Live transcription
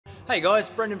Hey guys,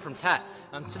 Brendan from TAT.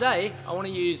 Today I want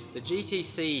to use the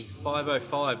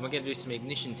GTC505 and we're going to do some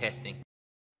ignition testing.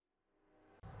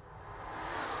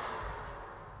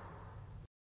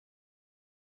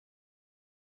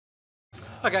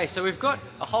 Okay, so we've got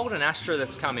a Holden Astra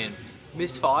that's come in.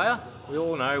 Misfire, we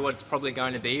all know what it's probably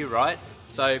going to be, right?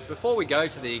 So before we go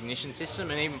to the ignition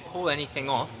system and even pull anything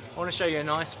off, I want to show you a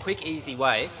nice, quick, easy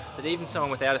way that even someone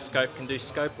without a scope can do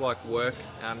scope-like work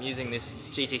using this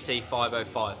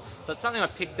GTC505. So it's something I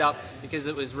picked up because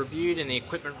it was reviewed in the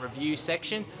equipment review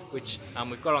section, which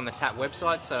we've got on the TAT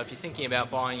website. So if you're thinking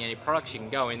about buying any products, you can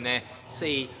go in there,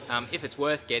 see if it's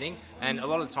worth getting. And a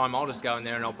lot of the time I'll just go in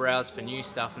there and I'll browse for new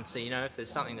stuff and see, if there's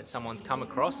something that someone's come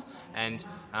across and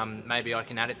maybe I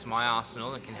can add it to my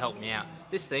arsenal and can help me out.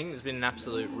 This thing has been an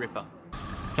absolute ripper.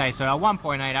 Okay, so our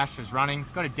 1.8 Astra's running.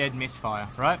 It's got a dead misfire,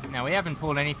 right? Now we haven't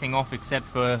pulled anything off except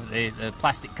for the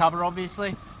plastic cover,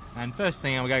 obviously. And first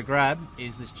thing I'm going to grab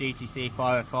is this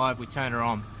GTC505. We turn her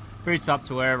on. Boots up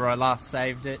to wherever I last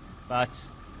saved it. But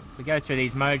if we go through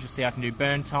these modes, you'll see I can do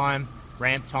burn time,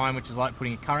 ramp time, which is like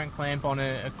putting a current clamp on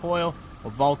a coil,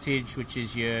 or voltage, which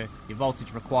is your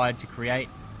voltage required to create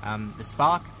the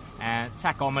spark. And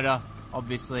tachometer,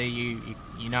 obviously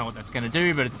you know what that's going to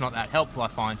do, but it's not that helpful, I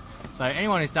find. So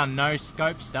anyone who's done no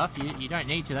scope stuff, you don't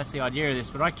need to. That's the idea of this.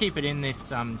 But I keep it in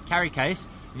this carry case,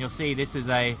 and you'll see this is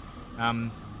a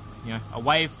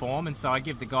waveform, and so I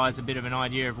give the guys a bit of an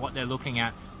idea of what they're looking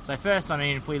at. So first,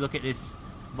 if we look at this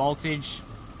voltage,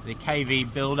 the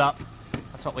kV build-up,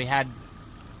 that's what we had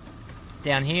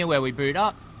down here where we boot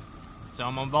up. So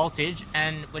I'm on voltage,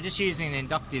 and we're just using an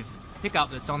inductive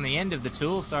pickup that's on the end of the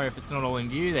tool. Sorry if it's not all in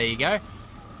view, there you go.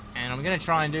 And I'm going to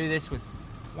try and do this with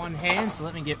one hand, so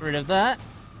let me get rid of that.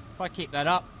 If I keep that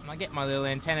up and I get my little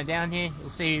antenna down here, you'll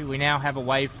see we now have a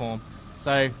waveform.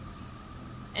 So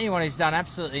anyone who's done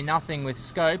absolutely nothing with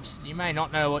scopes, you may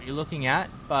not know what you're looking at,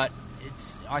 but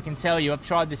I can tell you I've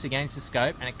tried this against the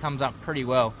scope and it comes up pretty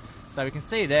well. So we can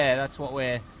see there, that's what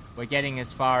we're getting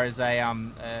as far as a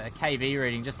kV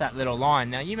reading, just that little line.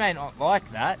 Now you may not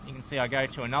like that. You can see I go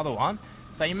to another one,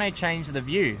 so you may change the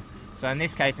view. So in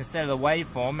this case, instead of the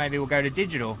waveform, maybe we'll go to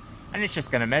digital, and it's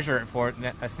just going to measure it for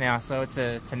us now. So it's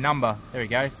a number. There we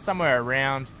go. Somewhere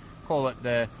around, call it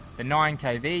the 9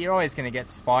 kV. You're always going to get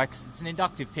spikes. It's an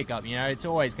inductive pickup. It's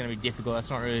always going to be difficult. That's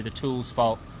not really the tool's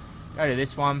fault. Go to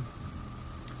this one.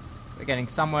 We're getting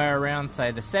somewhere around,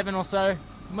 say, the 7 or so.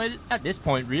 At this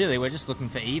point, really, we're just looking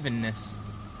for evenness.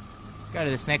 Go to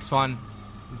this next one.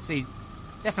 You can see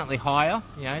definitely higher.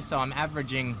 So I'm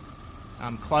averaging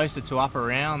closer to up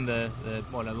around the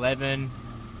 11,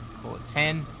 call it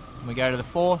 10. And we go to the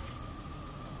 4th,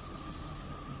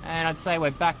 and I'd say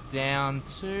we're back down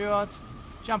to,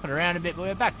 jumping around a bit, but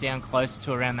we're back down closer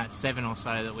to around that 7 or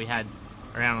so that we had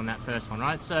around on that first one,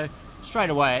 right? So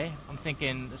straight away, I'm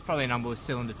thinking there's probably a number with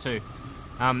cylinder 2.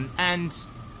 And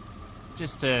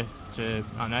just to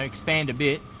expand a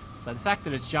bit, so the fact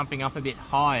that it's jumping up a bit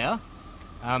higher,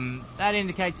 that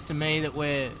indicates to me that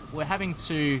we're having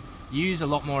to use a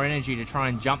lot more energy to try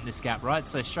and jump this gap, right?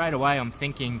 So straight away I'm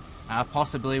thinking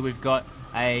possibly we've got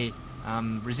a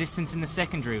resistance in the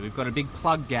secondary, we've got a big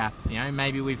plug gap,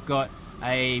 maybe we've got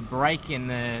a break in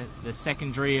the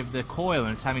secondary of the coil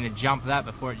and it's having to jump that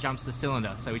before it jumps the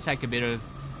cylinder. So we take a bit of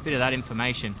that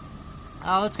information.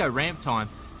 Let's go ramp time.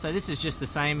 So this is just the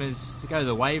same as to go to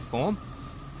the waveform.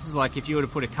 This is like if you were to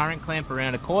put a current clamp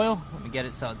around a coil. Let me get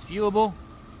it so it's viewable.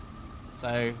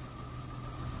 So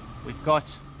we've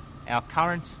got our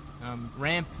current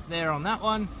ramp there on that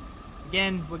one.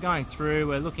 Again, we're going through,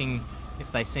 we're looking if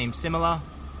they seem similar.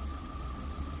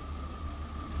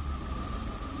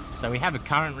 So we have a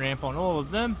current ramp on all of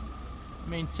them.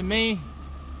 To me,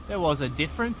 there was a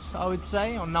difference, I would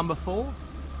say, on number 4.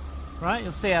 Right,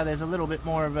 you'll see how there's a little bit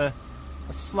more of a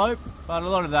slope, but a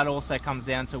lot of that also comes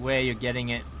down to where you're getting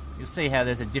it. You'll see how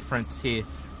there's a difference here.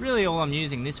 Really all I'm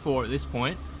using this for at this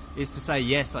point is to say,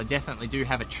 yes, I definitely do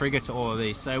have a trigger to all of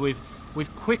these. So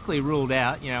we've quickly ruled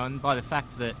out, and by the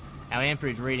fact that our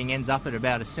amperage reading ends up at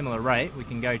about a similar rate, we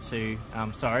can go to,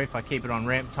 if I keep it on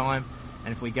ramp time,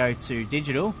 and if we go to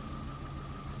digital,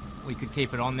 we could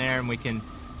keep it on there and we can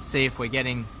see if we're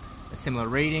getting a similar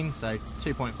reading. So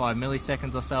 2.5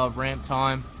 milliseconds or so of ramp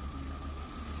time.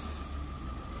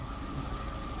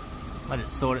 Let it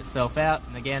sort itself out,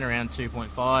 and again around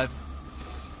 2.5.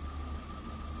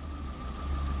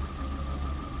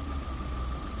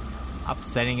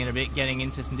 Upsetting it a bit, getting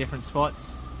into some different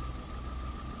spots.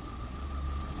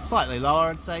 Slightly lower,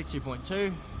 I'd say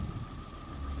 2.2.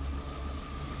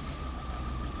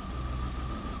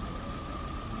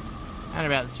 And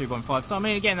about the 2.5. So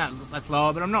again, that's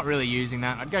lower, but I'm not really using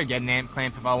that. I'd go get an amp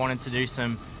clamp if I wanted to do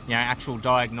some actual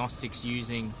diagnostics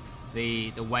using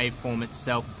the waveform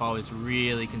itself if I was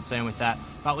really concerned with that.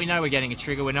 But we know we're getting a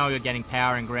trigger, we know we're getting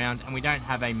power and ground, and we don't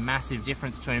have a massive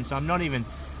difference between them. So I'm not even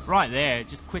right there.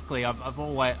 Just quickly, I've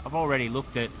already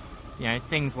looked at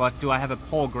things like, do I have a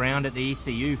poor ground at the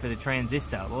ECU for the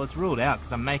transistor? Well, it's ruled out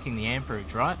because I'm making the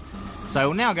amperage, right? So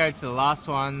we'll now go to the last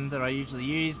one that I usually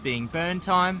use, being burn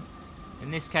time.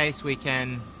 In this case, we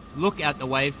can look at the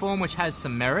waveform, which has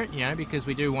some merit, because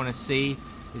we do want to see,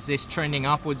 is this trending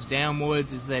upwards,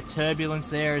 downwards, is there turbulence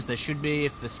there as there should be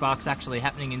if the spark's actually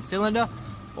happening in cylinder?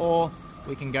 Or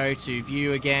we can go to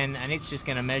view again, and it's just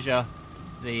going to measure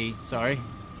the, I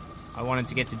wanted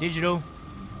to get to digital.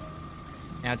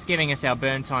 Now it's giving us our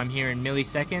burn time here in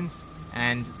milliseconds,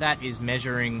 and that is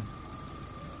measuring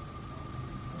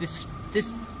this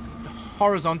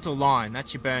horizontal line.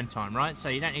 That's your burn time, right? So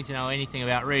you don't need to know anything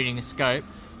about reading a scope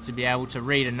to be able to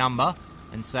read a number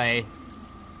and say,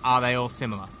 are they all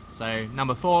similar? So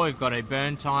number 4, we've got a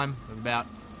burn time of about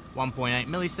 1.8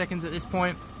 milliseconds at this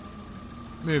point.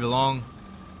 Move along,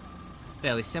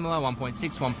 fairly similar, 1.6,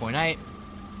 1.8.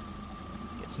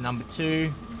 Get to number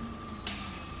 2.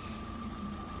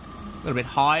 A little bit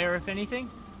higher, if anything.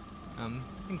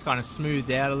 Things kind of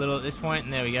smoothed out a little at this point,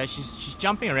 and there we go. She's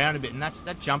jumping around a bit, and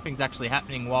that jumping's actually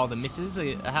happening while the misses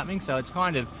are happening. So it's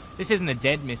kind of, this isn't a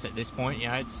dead miss at this point.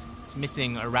 It's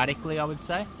missing erratically, I would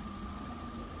say.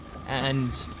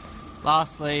 And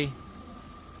lastly,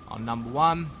 on number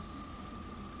 1,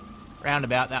 around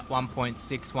about that 1.6,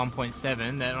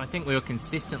 1.7 that I think we were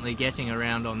consistently getting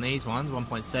around on these ones,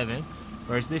 1.7,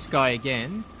 whereas this guy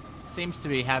again seems to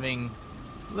be having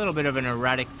a little bit of an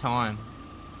erratic time.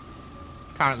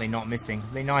 Currently not missing.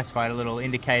 It'd be nice if I had a little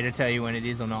indicator to tell you when it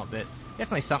is or not, but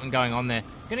definitely something going on there.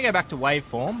 I'm going to go back to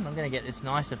waveform. I'm going to get this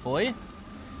nicer for you.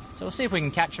 So we'll see if we can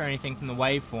capture anything from the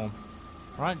waveform.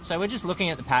 Right, so we're just looking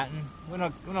at the pattern. We're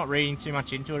not reading too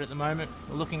much into it at the moment.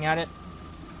 We're looking at it.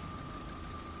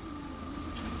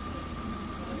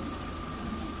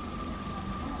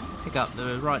 Pick up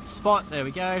the right spot. There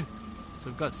we go. So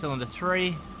we've got cylinder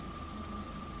 3,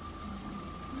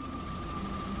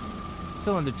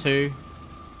 cylinder 2,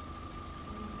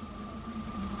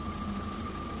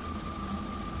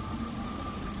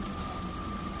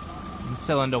 and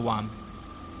cylinder 1.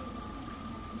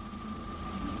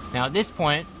 Now at this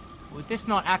point, with this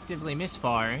not actively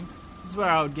misfiring, this is where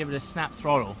I would give it a snap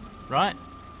throttle, right?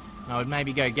 I would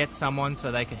maybe go get someone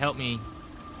so they could help me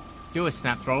do a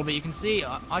snap throttle, but you can see,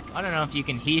 I don't know if you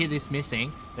can hear this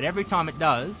missing, but every time it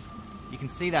does, you can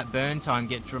see that burn time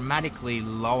get dramatically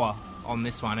lower on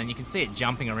this one, and you can see it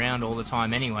jumping around all the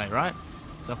time anyway, right?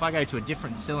 So if I go to a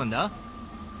different cylinder,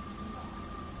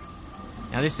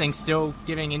 now this thing's still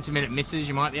giving intermittent misses.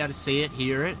 You might be able to see it,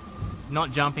 hear it,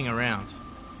 not jumping around.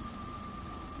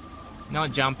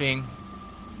 Not jumping.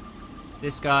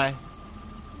 This guy,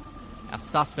 our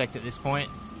suspect at this point,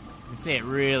 you can see it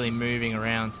really moving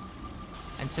around.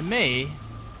 And to me,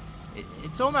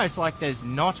 it's almost like there's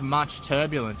not much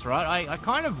turbulence, right? I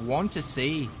kind of want to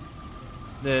see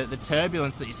the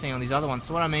turbulence that you're seeing on these other ones.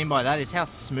 So what I mean by that is how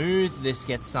smooth this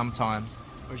gets sometimes.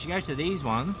 Whereas you go to these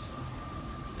ones,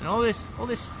 and all this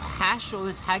hash, all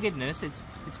this haggardness, it's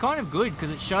kind of good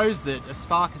because it shows that a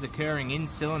spark is occurring in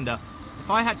cylinder. If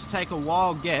I had to take a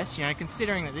wild guess,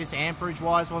 considering that this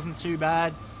amperage-wise wasn't too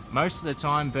bad, most of the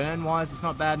time burn-wise it's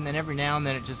not bad, and then every now and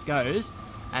then it just goes,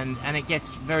 and it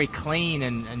gets very clean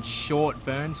and short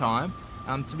burn time.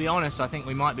 To be honest, I think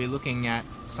we might be looking at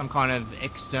some kind of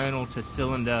external to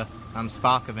cylinder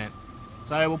spark event.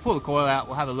 So we'll pull the coil out,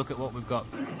 we'll have a look at what we've got.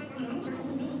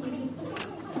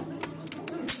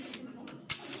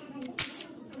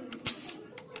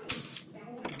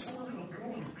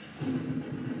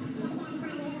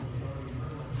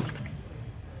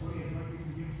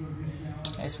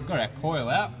 Okay, so we've got our coil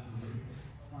out.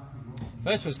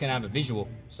 First we're just going to have a visual,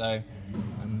 so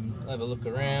we'll have a look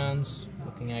around,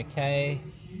 looking okay,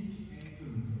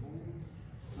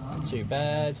 not too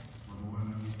bad.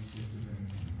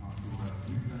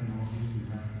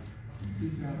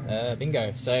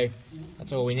 Bingo, so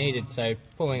that's all we needed. So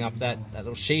pulling up that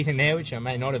little sheet in there, which I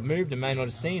may not have moved and may not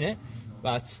have seen it,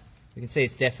 but you can see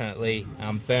it's definitely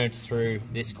burnt through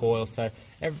this coil. So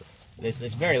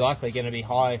there's very likely going to be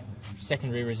high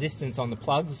secondary resistance on the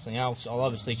plugs. I'll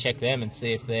obviously check them and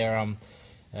see if they're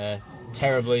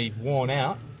terribly worn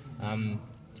out.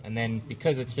 And then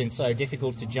because it's been so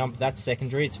difficult to jump that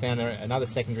secondary, it's found another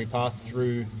secondary path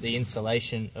through the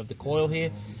insulation of the coil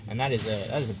here, and that is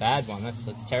a bad one. That's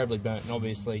terribly burnt and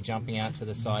obviously jumping out to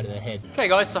the side of the head. Okay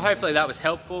guys, so hopefully that was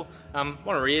helpful. I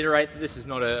want to reiterate that this is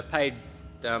not a paid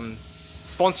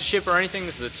sponsorship or anything.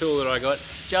 This is a tool that I got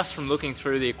just from looking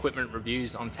through the equipment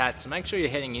reviews on TAT. So make sure you're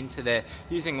heading into there,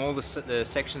 using all the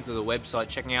sections of the website,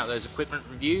 checking out those equipment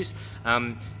reviews.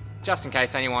 Just in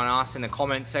case anyone asks in the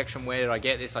comments section, where did I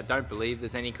get this? I don't believe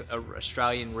there's any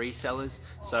Australian resellers.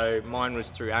 So mine was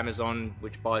through Amazon,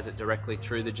 which buys it directly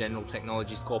through the General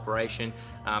Technologies Corporation.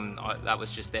 That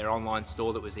was just their online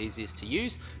store that was easiest to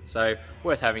use. So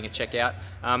worth having a check out.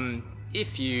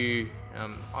 If you,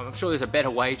 I'm sure there's a better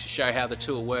way to show how the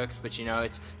tool works, but you know,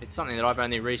 it's something that I've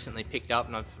only recently picked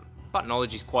up, and but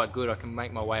knowledge is quite good. I can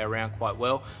make my way around quite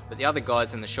well. But the other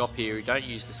guys in the shop here who don't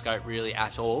use the scope really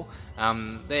at all,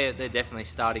 they're definitely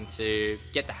starting to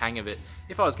get the hang of it.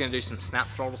 If I was going to do some snap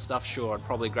throttle stuff, sure, I'd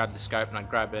probably grab the scope and I'd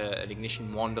grab an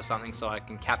ignition wand or something so I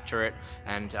can capture it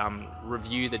and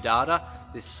review the data.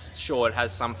 Sure, it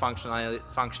has some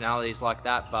functionalities like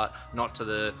that, but not to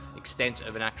the extent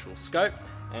of an actual scope.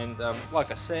 And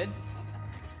like I said,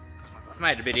 I've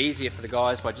made it a bit easier for the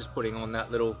guys by just putting on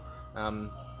that little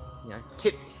you know,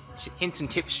 hints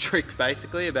and tips trick,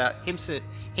 basically, about hints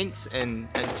and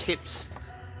tips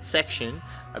section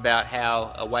about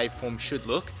how a waveform should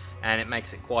look, and it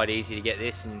makes it quite easy to get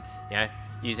this, and you know,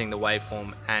 using the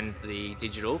waveform and the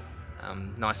digital,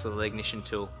 nice little ignition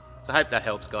tool. So I hope that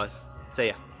helps, guys. See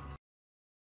ya.